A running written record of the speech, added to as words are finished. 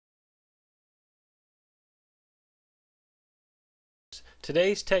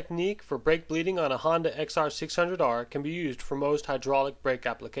Today's technique for brake bleeding on a Honda XR600R can be used for most hydraulic brake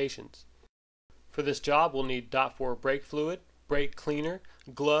applications. For this job we'll need .4 brake fluid, brake cleaner,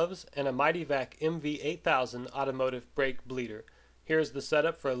 gloves, and a Mityvac MV8000 automotive brake bleeder. Here is the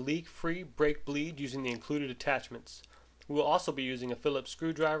setup for a leak-free brake bleed using the included attachments. We will also be using a Phillips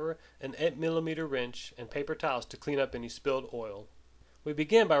screwdriver, an 8mm wrench, and paper towels to clean up any spilled oil. We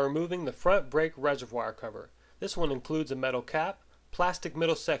begin by removing the front brake reservoir cover. This one includes a metal cap, plastic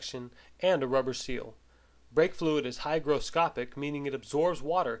middle section, and a rubber seal. Brake fluid is hygroscopic, meaning it absorbs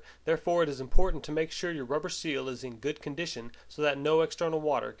water. Therefore, it is important to make sure your rubber seal is in good condition so that no external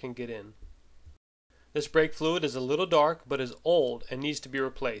water can get in. This brake fluid is a little dark but is old and needs to be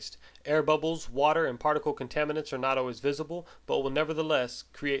replaced. Air bubbles, water, and particle contaminants are not always visible, but will nevertheless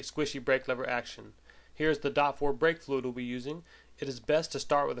create squishy brake lever action. Here is the .4 brake fluid we'll be using. It is best to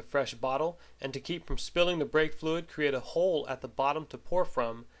start with a fresh bottle, and to keep from spilling the brake fluid, create a hole at the bottom to pour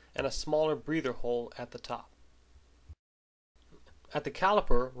from and a smaller breather hole at the top. At the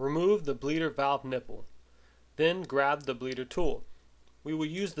caliper, remove the bleeder valve nipple. Then grab the bleeder tool. We will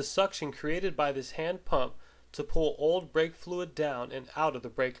use the suction created by this hand pump to pull old brake fluid down and out of the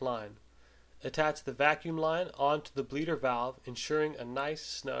brake line. Attach the vacuum line onto the bleeder valve, ensuring a nice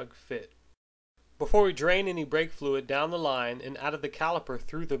snug fit. Before we drain any brake fluid down the line and out of the caliper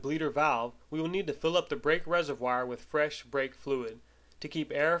through the bleeder valve, we will need to fill up the brake reservoir with fresh brake fluid. To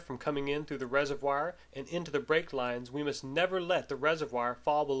keep air from coming in through the reservoir and into the brake lines, we must never let the reservoir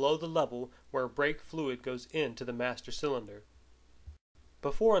fall below the level where brake fluid goes into the master cylinder.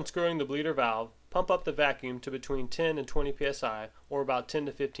 Before unscrewing the bleeder valve, pump up the vacuum to between 10 and 20 psi, or about 10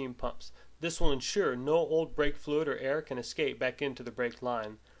 to 15 pumps. This will ensure no old brake fluid or air can escape back into the brake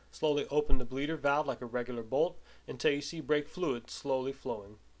line. Slowly open the bleeder valve like a regular bolt until you see brake fluid slowly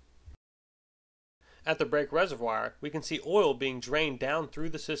flowing. At the brake reservoir, we can see oil being drained down through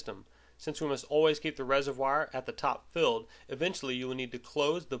the system. Since we must always keep the reservoir at the top filled, eventually you will need to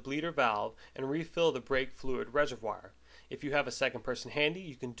close the bleeder valve and refill the brake fluid reservoir. If you have a second person handy,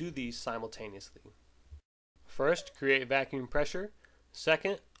 you can do these simultaneously. First, create vacuum pressure.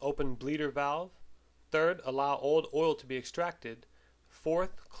 Second, open bleeder valve. Third, allow old oil to be extracted.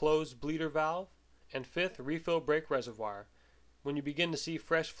 Fourth, close bleeder valve. And fifth, refill brake reservoir. When you begin to see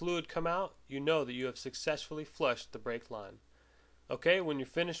fresh fluid come out, you know that you have successfully flushed the brake line. Okay, when you're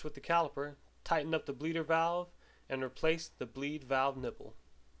finished with the caliper, tighten up the bleeder valve and replace the bleed valve nipple.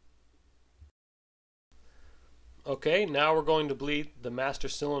 Okay, now we're going to bleed the master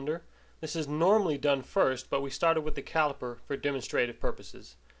cylinder. This is normally done first, but we started with the caliper for demonstrative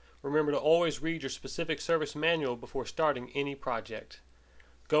purposes. Remember to always read your specific service manual before starting any project.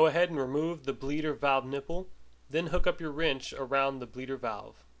 Go ahead and remove the bleeder valve nipple, then hook up your wrench around the bleeder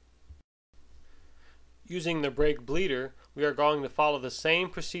valve. Using the brake bleeder, we are going to follow the same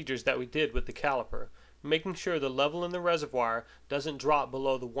procedures that we did with the caliper, making sure the level in the reservoir doesn't drop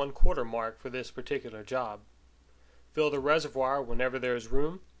below the 1/4 mark for this particular job. Fill the reservoir whenever there is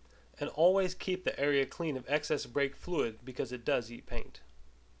room, and always keep the area clean of excess brake fluid because it does eat paint.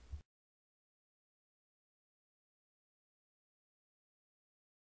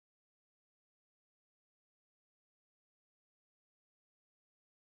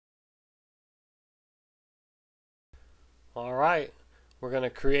 Alright, we're going to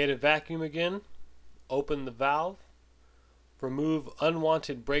create a vacuum again, open the valve, remove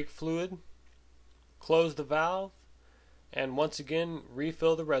unwanted brake fluid, close the valve, and once again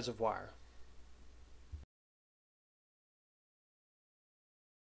refill the reservoir.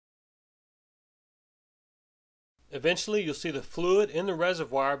 Eventually you'll see the fluid in the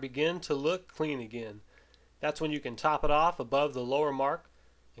reservoir begin to look clean again. That's when you can top it off above the lower mark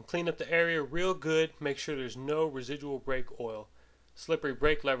and clean up the area real good. Make sure there's no residual brake oil. Slippery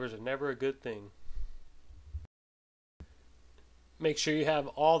brake levers are never a good thing. Make sure you have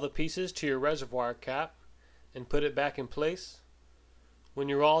all the pieces to your reservoir cap and put it back in place. When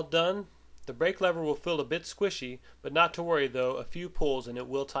you're all done, the brake lever will feel a bit squishy, but not to worry though, a few pulls and it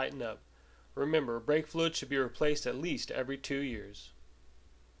will tighten up. Remember, brake fluid should be replaced at least every 2 years.